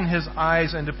open his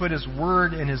eyes and to put his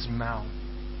word in his mouth.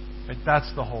 Right?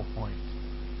 That's the whole point.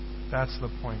 That's the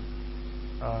point.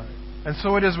 And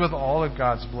so it is with all of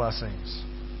God's blessings.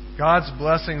 God's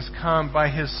blessings come by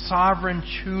his sovereign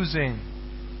choosing.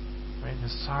 Right?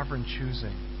 His sovereign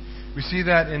choosing. We see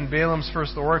that in Balaam's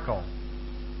first oracle.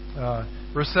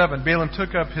 Verse 7, Balaam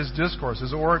took up his discourse,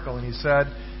 his oracle, and he said,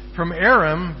 "From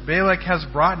Aram, Balak has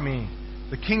brought me,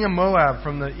 the king of Moab,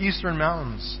 from the eastern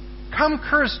mountains. Come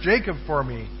curse Jacob for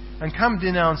me, and come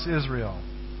denounce Israel.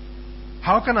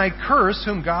 How can I curse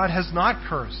whom God has not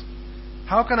cursed?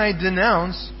 How can I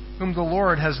denounce whom the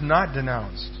Lord has not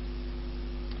denounced?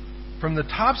 From the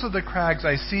tops of the crags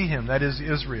I see him, that is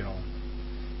Israel.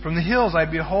 From the hills I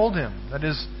behold him, that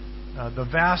is the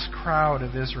vast crowd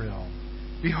of Israel.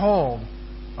 Behold,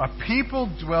 a people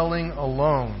dwelling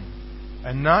alone,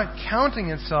 and not counting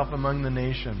itself among the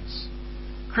nations."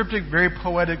 Cryptic, very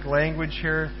poetic language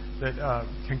here that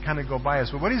can kind of go by us.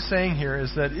 But what he's saying here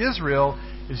is that Israel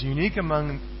is unique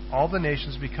among all the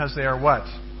nations because they are what?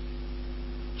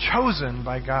 Chosen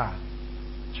by God.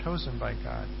 Chosen by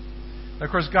God. Of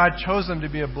course, God chose them to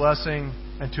be a blessing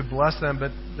and to bless them,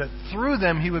 but that through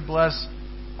them he would bless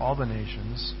all the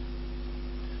nations.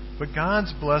 But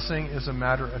God's blessing is a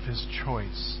matter of his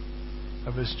choice,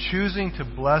 of his choosing to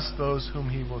bless those whom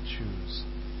he will choose.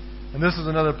 And this is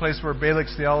another place where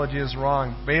Balak's theology is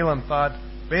wrong. Balak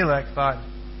thought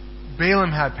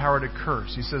Balaam had power to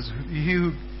curse. He says, "He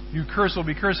who you curse will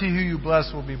be cursed, he who you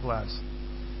bless will be blessed."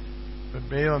 But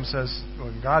Balaam says,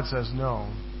 God says, no,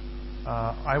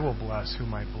 I will bless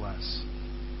whom I bless.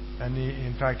 And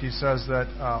in fact, he says that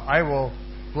I will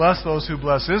bless those who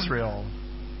bless Israel,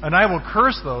 and I will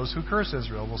curse those who curse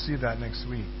Israel. We'll see that next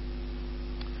week.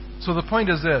 So the point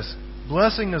is this: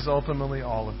 blessing is ultimately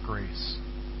all of grace.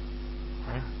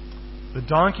 Right? The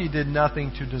donkey did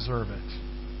nothing to deserve it.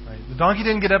 Right? The donkey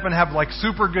didn't get up and have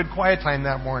super good quiet time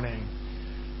that morning.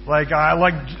 I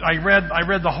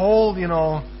read the whole,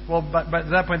 well, but at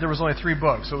that point there was only 3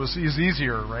 books, so it was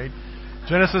easier, right?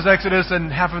 Genesis, Exodus,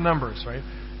 and half of Numbers, right?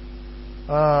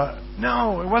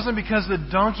 No, it wasn't because the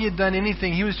donkey had done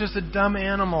anything. He was just a dumb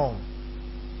animal.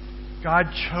 God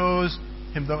chose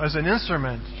him, though, as an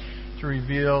instrument to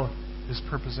reveal his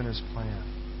purpose and his plan.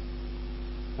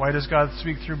 Why does God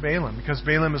speak through Balaam? Because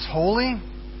Balaam is holy?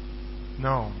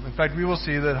 No. In fact, we will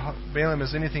see that Balaam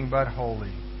is anything but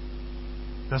holy.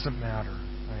 Doesn't matter,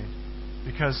 right?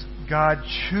 Because God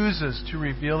chooses to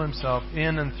reveal himself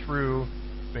in and through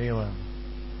Balaam.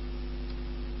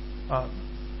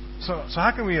 So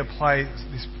how can we apply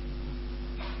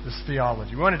this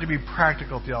theology? We want it to be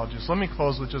practical theology. So let me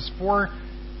close with just 4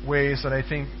 ways that I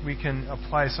think we can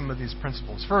apply some of these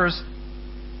principles. First,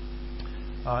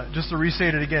 just to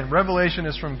restate it again, revelation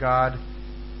is from God,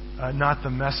 not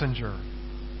the messenger.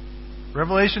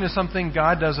 Revelation is something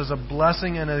God does as a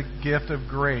blessing and a gift of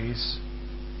grace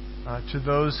to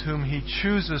those whom he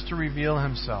chooses to reveal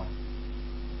himself.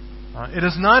 It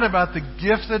is not about the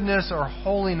giftedness or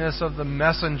holiness of the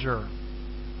messenger.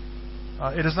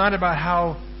 It is not about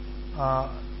how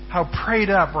prayed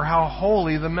up or how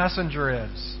holy the messenger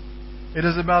is. It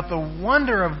is about the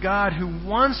wonder of God who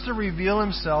wants to reveal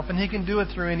himself, and he can do it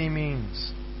through any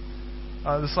means.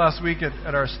 This last week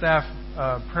at our staff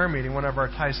prayer meeting, one of our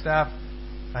Thai staff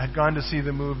had gone to see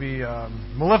the movie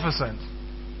Maleficent.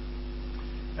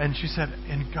 And she said,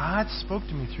 and God spoke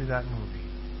to me through that movie.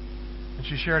 And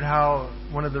she shared how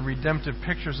one of the redemptive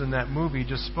pictures in that movie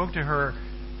just spoke to her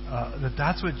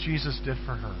that's what Jesus did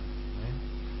for her.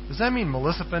 Right? Does that mean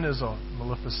Maleficent is a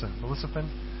Maleficent?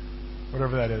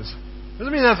 Whatever that is.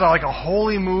 Doesn't mean that's like a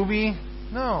holy movie.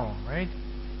 No, right?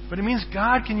 But it means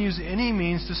God can use any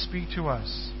means to speak to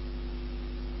us.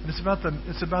 And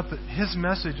it's about his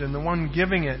message and the one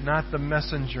giving it, not the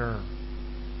messenger.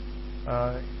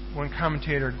 One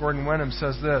commentator, Gordon Wenham,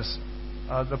 says this: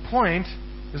 the point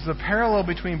is the parallel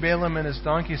between Balaam and his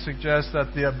donkey suggests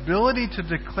that the ability to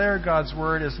declare God's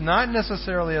word is not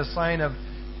necessarily a sign of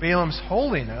Balaam's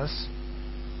holiness,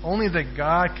 only that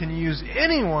God can use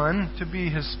anyone to be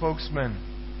his spokesman.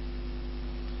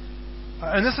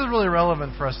 And this is really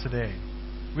relevant for us today.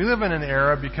 We live in an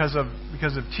era because of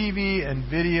TV and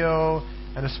video,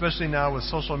 and especially now with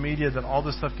social media, that all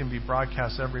this stuff can be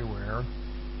broadcast everywhere.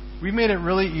 We've made it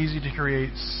really easy to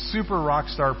create super rock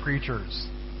star preachers,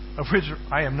 of which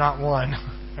I am not one.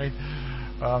 Right?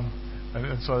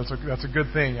 And so that's a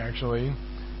good thing, actually.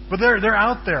 But they're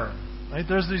out there. Right?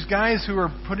 There's these guys who are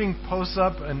putting posts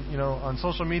up and on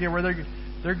social media where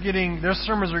they're getting their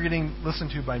sermons are getting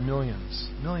listened to by millions,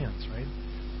 right?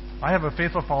 I have a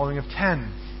faithful following of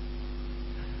 10.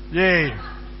 Yay,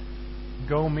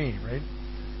 go me, right?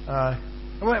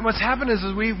 What's happened is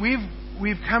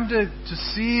we've come to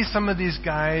see some of these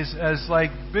guys as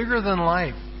like bigger than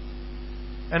life,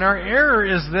 and our error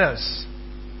is this: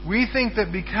 we think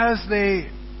that because they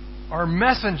are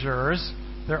messengers,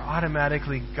 they're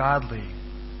automatically godly.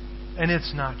 And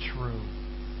it's not true.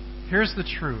 Here's the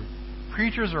truth.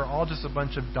 Preachers are all just a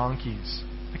bunch of donkeys.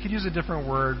 I could use a different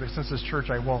word, but since it's church,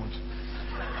 I won't.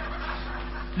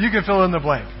 You can fill in the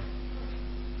blank.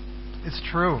 It's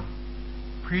true.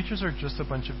 Preachers are just a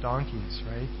bunch of donkeys,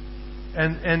 right?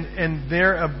 And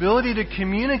their ability to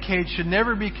communicate should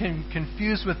never be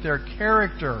confused with their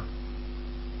character.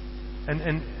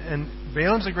 And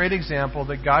Balaam's a great example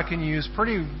that God can use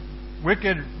pretty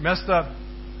wicked, messed up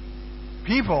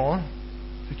people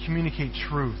to communicate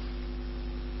truth.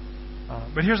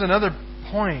 But here's another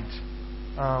point.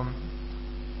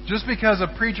 Just because a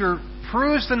preacher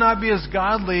proves to not be as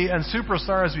godly and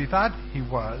superstar as we thought he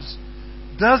was,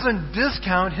 doesn't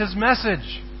discount his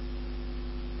message.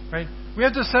 Right? We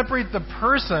have to separate the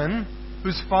person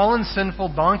who's fallen,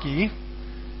 sinful donkey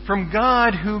from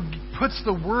God who puts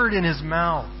the word in his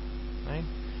mouth. Right?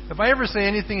 If I ever say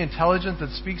anything intelligent that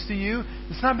speaks to you,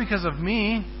 it's not because of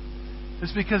me.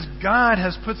 It's because God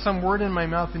has put some word in my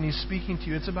mouth and he's speaking to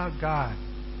you. It's about God.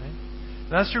 Right?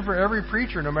 That's true for every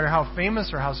preacher, no matter how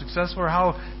famous or how successful or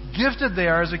how gifted they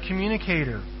are as a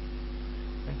communicator.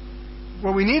 Right?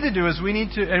 What we need to do is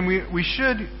we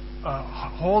should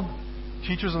hold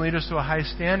teachers and leaders to a high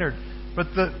standard. But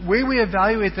the way we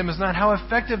evaluate them is not how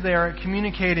effective they are at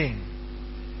communicating.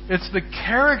 It's the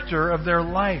character of their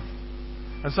life.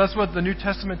 And so that's what the New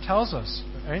Testament tells us.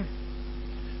 Right?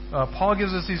 Paul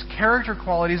gives us these character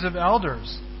qualities of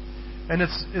elders. And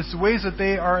it's ways that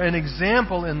they are an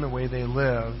example in the way they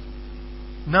live.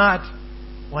 Not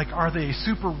like, are they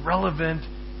super relevant,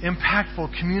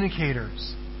 impactful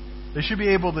communicators? They should be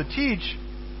able to teach,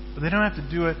 but they don't have to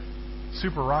do it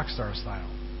super rock star style.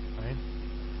 Right?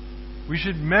 We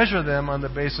should measure them on the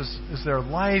basis, is their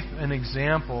life an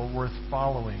example worth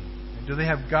following? Do they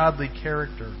have godly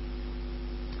character?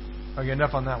 Okay,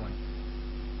 enough on that one.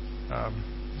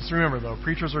 Just remember, though,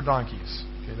 preachers are donkeys.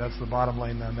 Okay, that's the bottom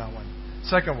line on that one.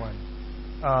 Second one.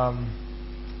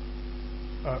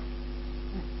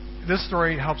 This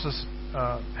story helps us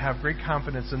have great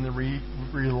confidence in the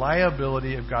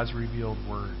reliability of God's revealed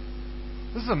word.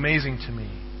 This is amazing to me.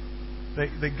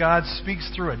 That God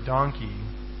speaks through a donkey.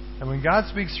 And when God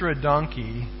speaks through a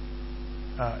donkey,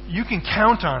 you can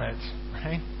count on it,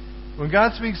 right? When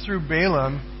God speaks through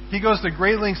Balaam, He goes to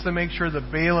great lengths to make sure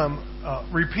that Balaam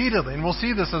repeatedly, and we'll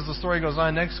see this as the story goes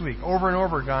on next week, over and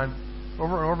over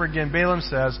again, Balaam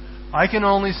says, I can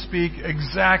only speak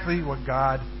exactly what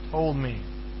God told me.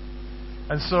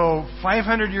 And so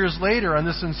 500 years later, on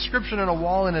this inscription on a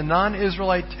wall in a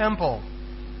non-Israelite temple,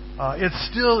 it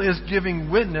still is giving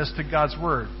witness to God's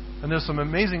word. And there's some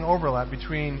amazing overlap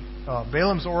between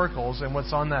Balaam's oracles and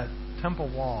what's on that temple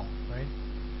wall, right?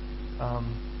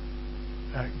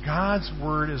 God's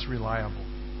word is reliable.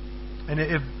 And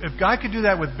if God could do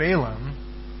that with Balaam,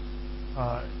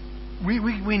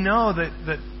 we know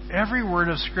that every word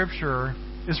of Scripture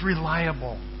is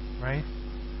reliable, right?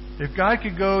 If God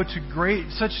could go to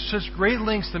such great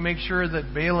lengths to make sure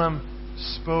that Balaam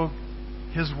spoke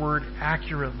His word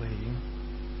accurately,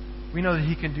 we know that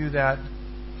He can do that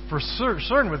for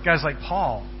certain with guys like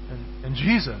Paul and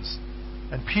Jesus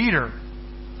and Peter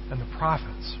and the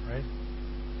prophets, right?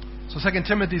 So 2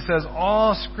 Timothy says,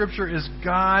 all Scripture is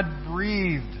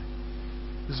God-breathed.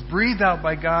 Is breathed out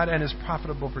by God and is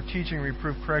profitable for teaching,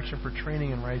 reproof, correction, for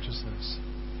training in righteousness.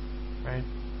 Right?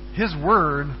 His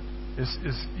word is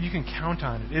you can count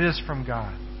on it. It is from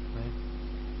God.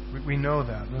 Right? We know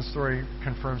that. And the story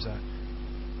confirms that.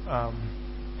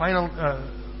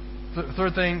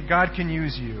 Third thing, God can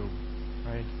use you.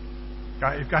 Right?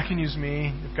 If God can use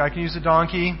me, if God can use a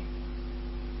donkey,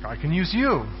 God can use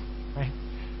you. Right?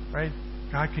 Right?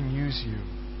 God can use you.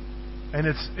 And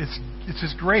it's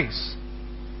His grace.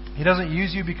 He doesn't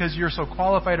use you because you're so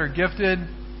qualified or gifted,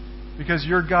 because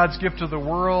you're God's gift to the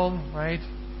world, right?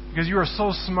 Because you are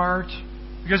so smart,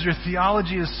 because your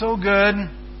theology is so good,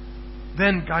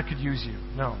 then God could use you.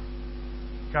 No.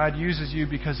 God uses you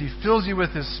because He fills you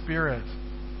with His Spirit,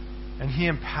 and He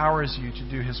empowers you to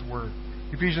do His work.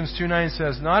 Ephesians 2:9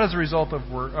 says, not as a result of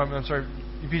work,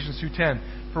 Ephesians 2:10,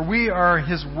 for we are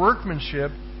His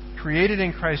workmanship, created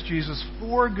in Christ Jesus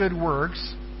for good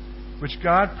works, which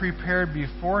God prepared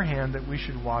beforehand that we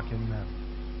should walk in them.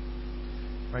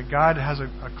 Right? God has a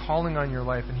calling on your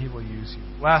life, and He will use you.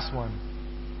 Last one.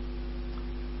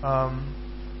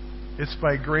 It's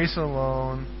by grace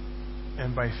alone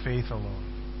and by faith alone.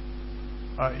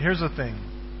 Here's the thing.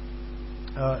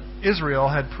 Israel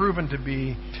had proven to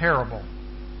be terrible,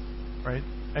 right?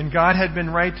 And God had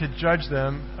been right to judge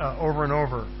them over and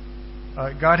over.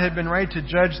 God had been right to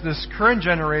judge this current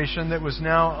generation that was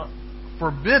now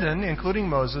forbidden, including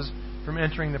Moses, from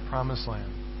entering the promised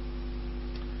land.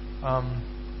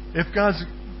 If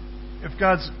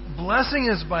God's blessing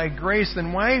is by grace,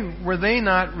 then why were they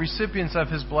not recipients of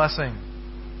His blessing?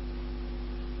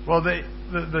 Well,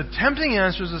 the tempting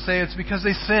answer is to say it's because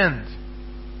they sinned.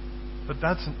 But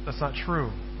that's not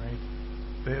true,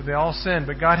 right? They all sinned,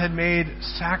 but God had made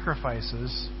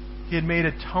sacrifices. He had made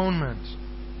atonement.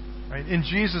 Right? In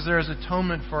Jesus, there is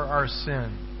atonement for our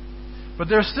sin. But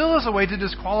there still is a way to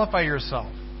disqualify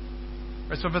yourself.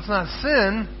 Right? So if it's not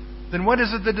sin, then what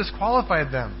is it that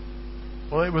disqualified them?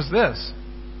 Well, it was this.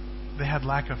 They had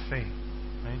lack of faith.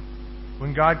 Right?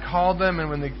 When God called them, and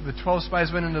when the 12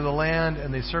 spies went into the land,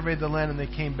 and they surveyed the land, and they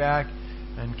came back,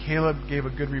 and Caleb gave a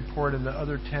good report, and the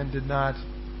other 10 did not.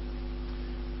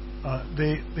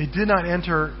 They did not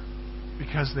enter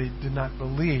because they did not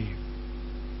believe.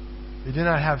 They did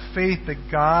not have faith that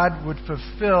God would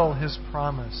fulfill His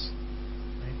promise.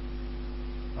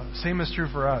 Right? Same is true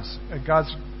for us.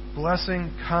 God's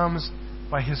blessing comes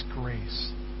by His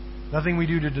grace. Nothing we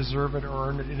do to deserve it or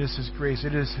earn it. It is His grace.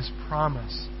 It is His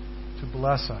promise to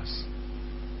bless us.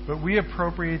 But we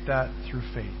appropriate that through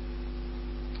faith.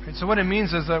 Right? So what it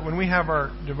means is that when we have our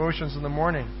devotions in the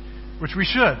morning, which we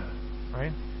should,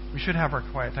 right? We should have our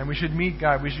quiet time. We should meet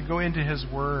God. We should go into His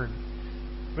Word.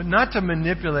 But not to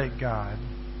manipulate God,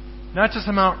 not to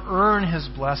somehow earn His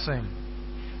blessing,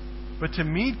 but to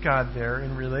meet God there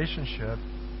in relationship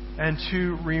and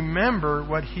to remember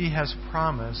what He has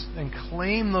promised and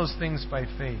claim those things by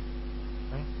faith.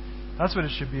 Right? That's what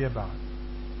it should be about.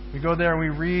 We go there and we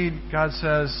read, God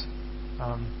says,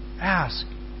 ask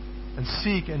and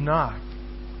seek and knock,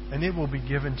 and it will be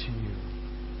given to you.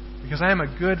 Because I am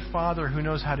a good Father who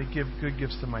knows how to give good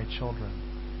gifts to my children.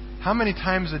 How many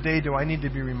times a day do I need to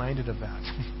be reminded of that?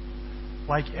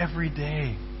 Like every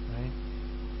day, right?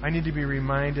 I need to be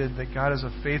reminded that God is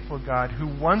a faithful God who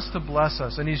wants to bless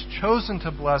us, and He's chosen to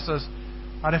bless us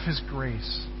out of His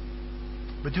grace.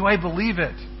 But do I believe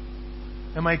it?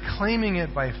 Am I claiming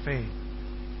it by faith?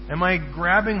 Am I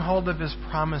grabbing hold of His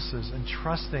promises and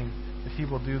trusting that He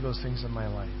will do those things in my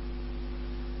life?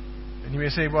 And you may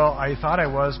say, well, I thought I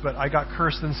was, but I got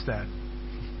cursed instead.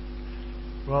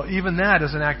 Well, even that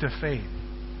is an act of faith.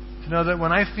 To know that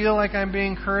when I feel like I'm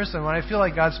being cursed, and when I feel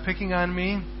like God's picking on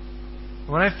me,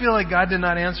 when I feel like God did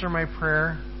not answer my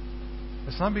prayer,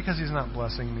 it's not because He's not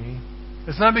blessing me.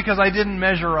 It's not because I didn't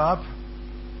measure up.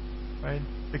 Right?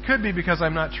 It could be because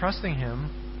I'm not trusting Him.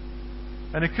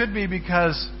 And it could be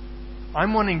because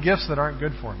I'm wanting gifts that aren't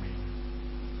good for me.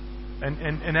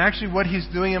 And actually what He's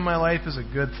doing in my life is a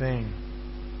good thing.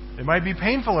 It might be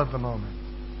painful at the moment.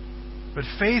 But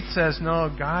faith says, no,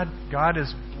 God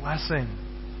is blessing.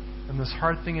 And this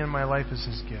hard thing in my life is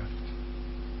His gift.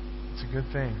 It's a good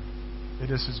thing. It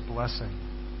is His blessing.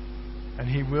 And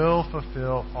He will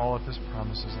fulfill all of His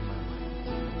promises in my life.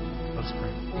 Let's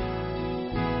pray.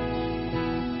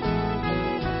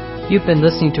 You've been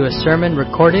listening to a sermon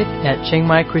recorded at Chiang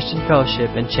Mai Christian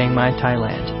Fellowship in Chiang Mai,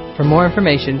 Thailand. For more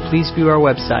information, please view our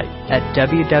website at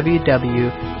www.ccfth.org.